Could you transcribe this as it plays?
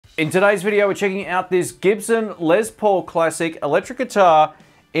In today's video, we're checking out this Gibson Les Paul Classic electric guitar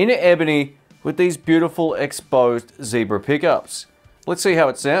in ebony with these beautiful exposed zebra pickups. Let's see how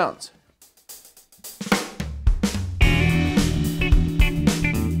it sounds.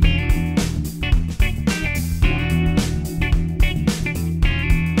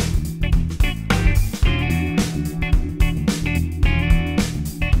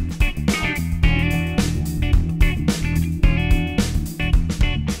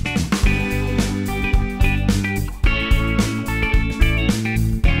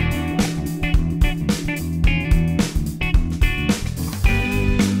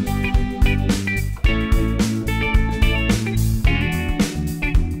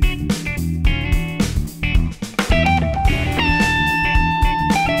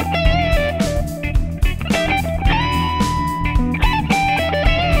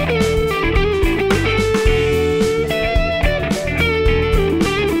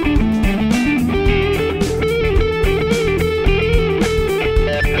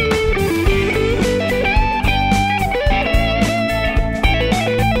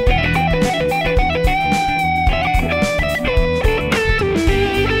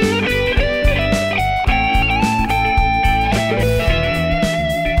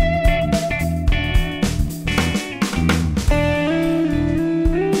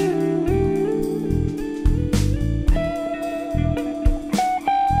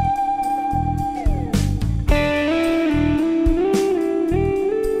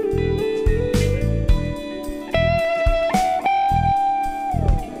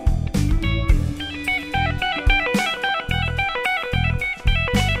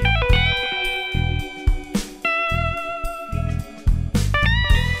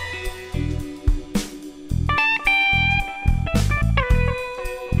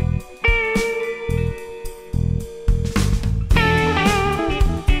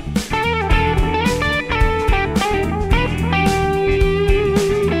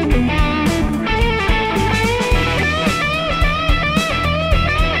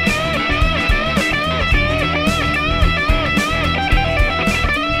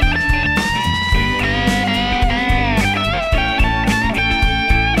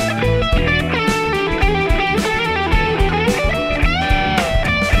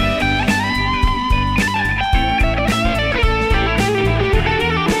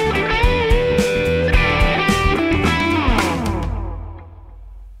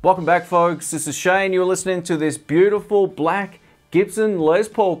 Welcome back, folks. This is Shane. You're listening to this beautiful black Gibson Les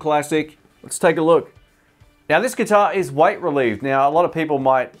Paul Classic. Let's take a look. Now, this guitar is weight relieved. Now, a lot of people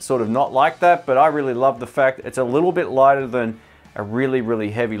might sort of not like that, but I really love the fact it's a little bit lighter than a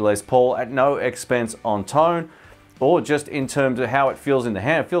really heavy Les Paul at no expense on tone or just in terms of how it feels in the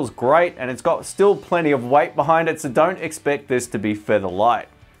hand. It feels great, and it's got still plenty of weight behind it, so don't expect this to be feather light.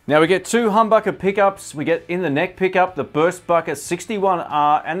 Now we get two humbucker pickups. We get in the neck pickup the Burstbucker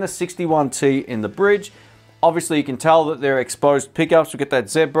 61R and the 61T in the bridge. Obviously you can tell that they're exposed pickups. We get that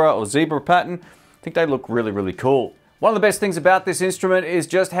zebra pattern. I think they look really cool. One of the best things about this instrument is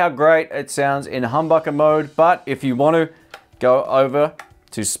just how great it sounds in humbucker mode, but if you want to go over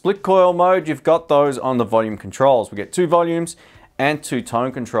to split coil mode, you've got those on the volume controls. We get 2 volumes and 2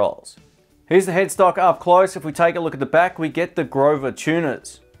 tone controls. Here's the headstock up close. If we take a look at the back, we get the Grover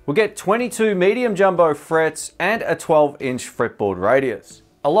tuners. We'll get 22 medium jumbo frets and a 12-inch fretboard radius.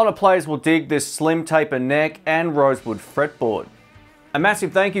 A lot of players will dig this slim taper neck and rosewood fretboard. A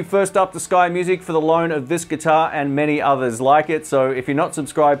massive thank you first up to Sky Music for the loan of this guitar and many others like it. So if you're not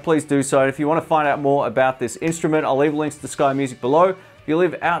subscribed, please do so. If you want to find out more about this instrument, I'll leave links to Sky Music below. If you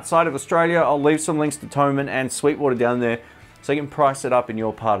live outside of Australia, I'll leave some links to Toman and Sweetwater down there so you can price it up in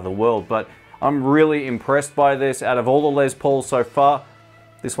your part of the world. But I'm really impressed by this. Out of all the Les Pauls so far,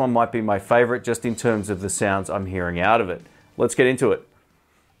 this one might be my favorite just in terms of the sounds I'm hearing out of it. Let's get into it.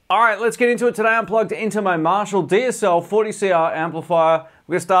 All right, let's get into it today. I'm plugged into my Marshall DSL 40CR amplifier.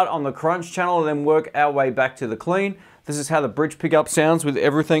 We're gonna start on the crunch channel and then work our way back to the clean. This is how the bridge pickup sounds with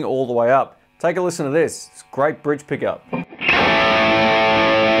everything all the way up. Take a listen to this. It's a great bridge pickup.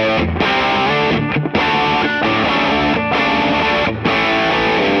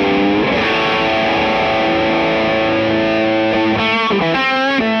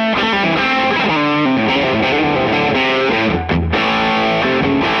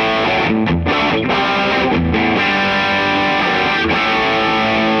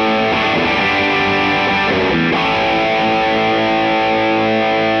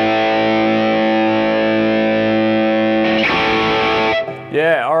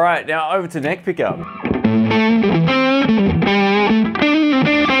 Yeah, all right, now over to neck pickup.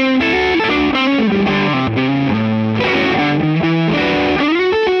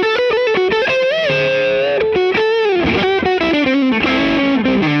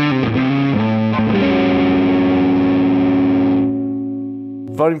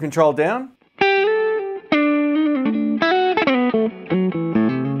 volume control down.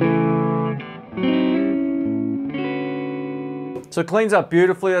 So it cleans up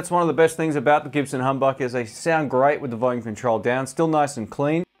beautifully. That's one of the best things about the Gibson humbuckers. They sound great with the volume control down, still nice and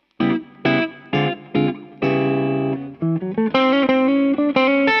clean.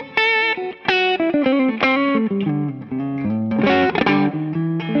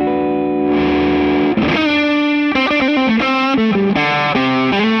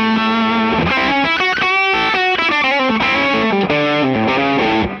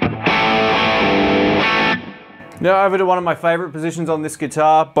 Now over to one of my favorite positions on this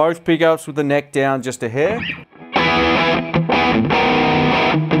guitar, both pickups with the neck down just a hair.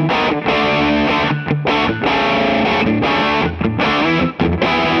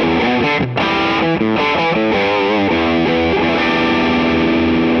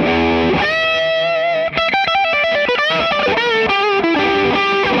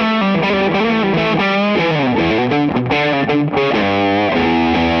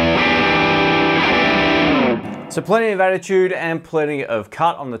 So plenty of attitude and plenty of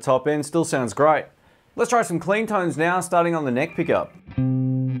cut on the top end, still sounds great. Let's try some clean tones now, starting on the neck pickup.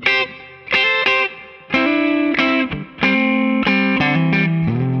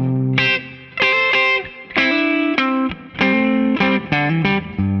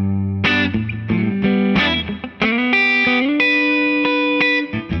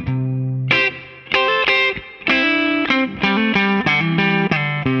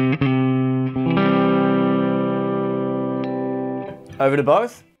 Over to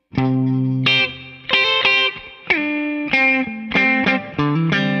both.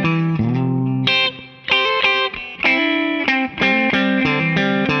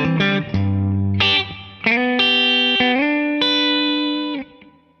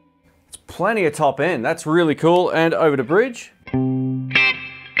 It's plenty of top end, that's really cool. And over to bridge.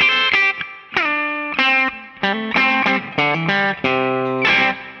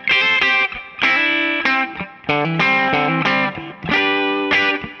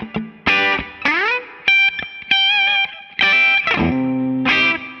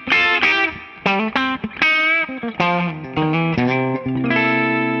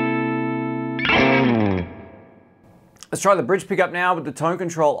 Let's try the bridge pickup now with the tone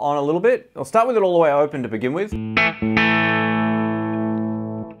control on a little bit. I'll start with it all the way open to begin with.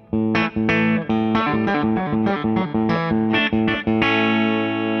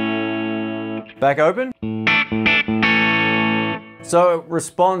 Back open. So it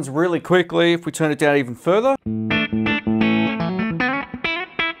responds really quickly if we turn it down even further.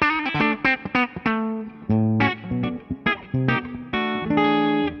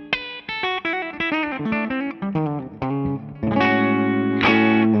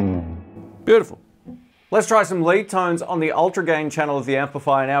 Beautiful. Let's try some lead tones on the ultra gain channel of the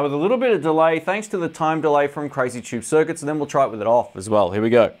amplifier now with a little bit of delay thanks to the time delay from Crazy Tube Circuits, and then we'll try it with it off as well. Here we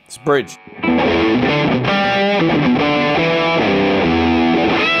go. It's bridge.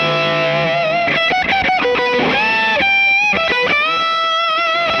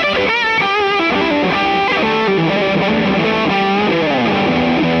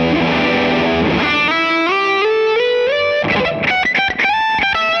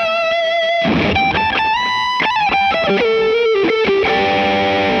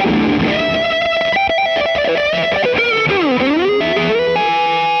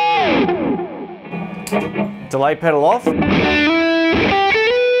 Delay pedal off.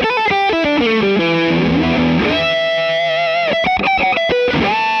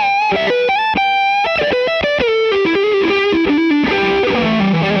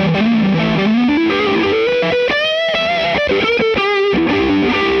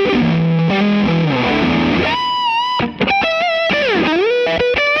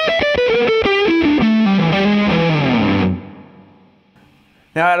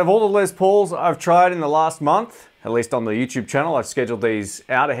 Now, out of all the Les Pauls I've tried in the last month, at least on the YouTube channel, I've scheduled these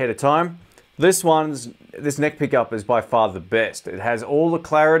out ahead of time. This neck pickup is by far the best. It has all the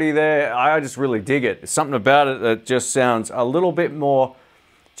clarity there. I just really dig it. There's something about it that just sounds a little bit more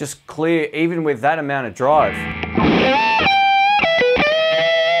just clear, even with that amount of drive.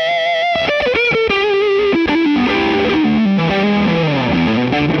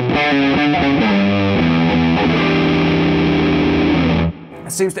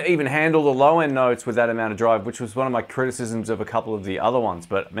 It seems to even handle the low end notes with that amount of drive, which was one of my criticisms of a couple of the other ones.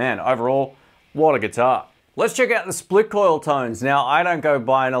 But man, overall, what a guitar. Let's check out the split coil tones. Now, I don't go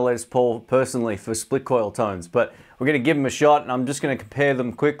buying a Les Paul personally for split coil tones, but we're going to give them a shot, and I'm just going to compare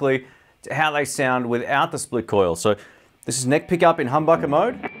them quickly to how they sound without the split coil. So this is neck pickup in humbucker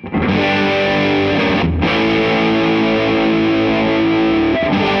mode.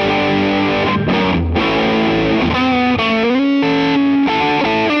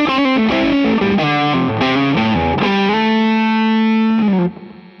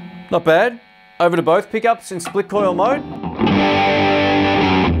 Not bad. Over to both pickups in split coil mode.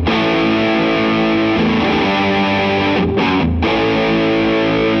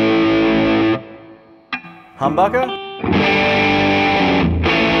 Humbucker.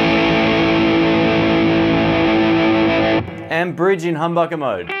 And bridge in humbucker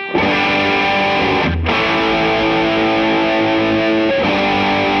mode.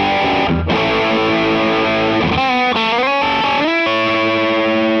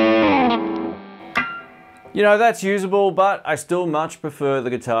 You know, that's usable, but I still much prefer the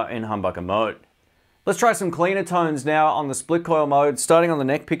guitar in humbucker mode. Let's try some cleaner tones now on the split coil mode, starting on the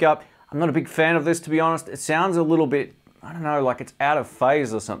neck pickup. I'm not a big fan of this, to be honest. It sounds a little bit, I don't know, like it's out of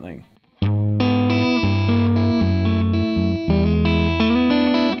phase or something.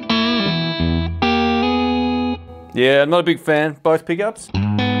 Yeah, not a big fan. Both pickups.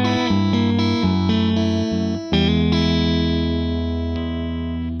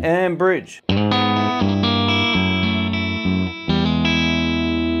 And bridge.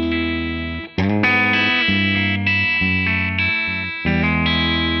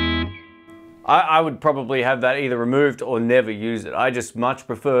 I would probably have that either removed or never use it. I just much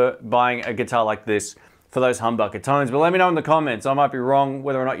prefer buying a guitar like this for those humbucker tones. But let me know in the comments. I might be wrong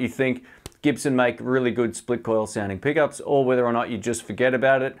whether or not you think Gibson make really good split coil sounding pickups, or whether or not you just forget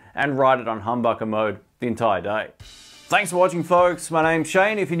about it and ride it on humbucker mode the entire day. Thanks for watching, folks. My name's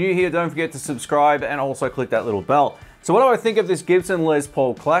Shane. If you're new here, don't forget to subscribe and also click that little bell. So what do I think of this Gibson Les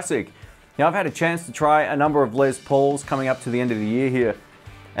Paul Classic? Now, I've had a chance to try a number of Les Pauls coming up to the end of the year here.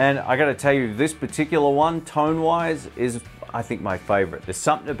 And I gotta tell you, this particular one, tone-wise, is, I think, my favorite. There's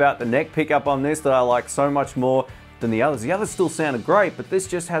something about the neck pickup on this that I like so much more than the others. The others still sounded great, but this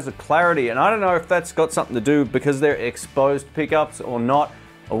just has a clarity. And I don't know if that's got something to do because they're exposed pickups or not,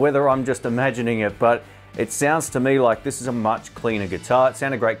 or whether I'm just imagining it, but it sounds to me like this is a much cleaner guitar. It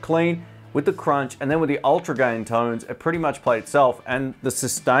sounded great clean with the crunch, and then with the ultra gain tones, it pretty much played itself, and the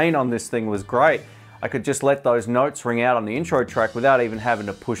sustain on this thing was great. I could just let those notes ring out on the intro track without even having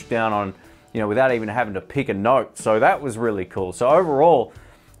to push down on, without even having to pick a note. So that was really cool. So overall,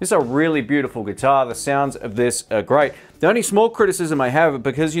 this is a really beautiful guitar. The sounds of this are great. The only small criticism I have,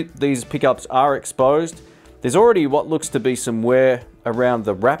 because these pickups are exposed, there's already what looks to be some wear around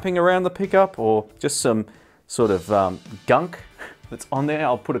the wrapping around the pickup, or just some sort of gunk that's on there.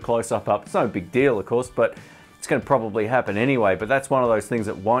 I'll put a close-up up. It's no big deal, of course, but it's going to probably happen anyway. But that's one of those things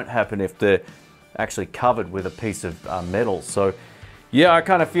that won't happen if they're actually covered with a piece of metal. So yeah, I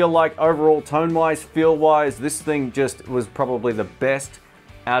kind of feel like overall tone-wise, feel-wise, this thing just was probably the best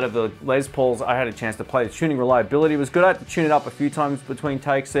out of the Les Pauls I had a chance to play. The tuning reliability was good. I had to tune it up a few times between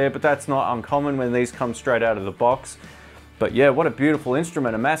takes there, but that's not uncommon when these come straight out of the box. But yeah, what a beautiful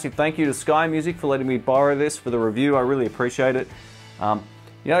instrument. A massive thank you to Sky Music for letting me borrow this for the review. I really appreciate it.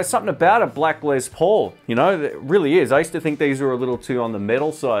 Something about a black Les Paul, it really is. I used to think these were a little too on the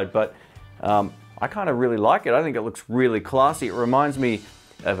metal side, but I kind of really like it. I think it looks really classy. It reminds me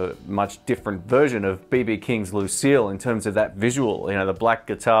of a much different version of B.B. King's Lucille in terms of that visual. The black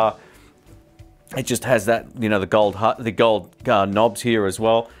guitar. It just has that, the gold knobs here as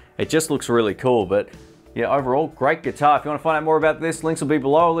well. It just looks really cool. But yeah, overall, great guitar. If you want to find out more about this, links will be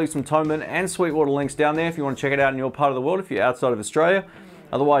below. I'll leave some Toneman and Sweetwater links down there if you want to check it out in your part of the world, if you're outside of Australia.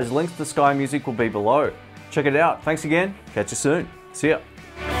 Otherwise, links to Sky Music will be below. Check it out. Thanks again. Catch you soon. See ya.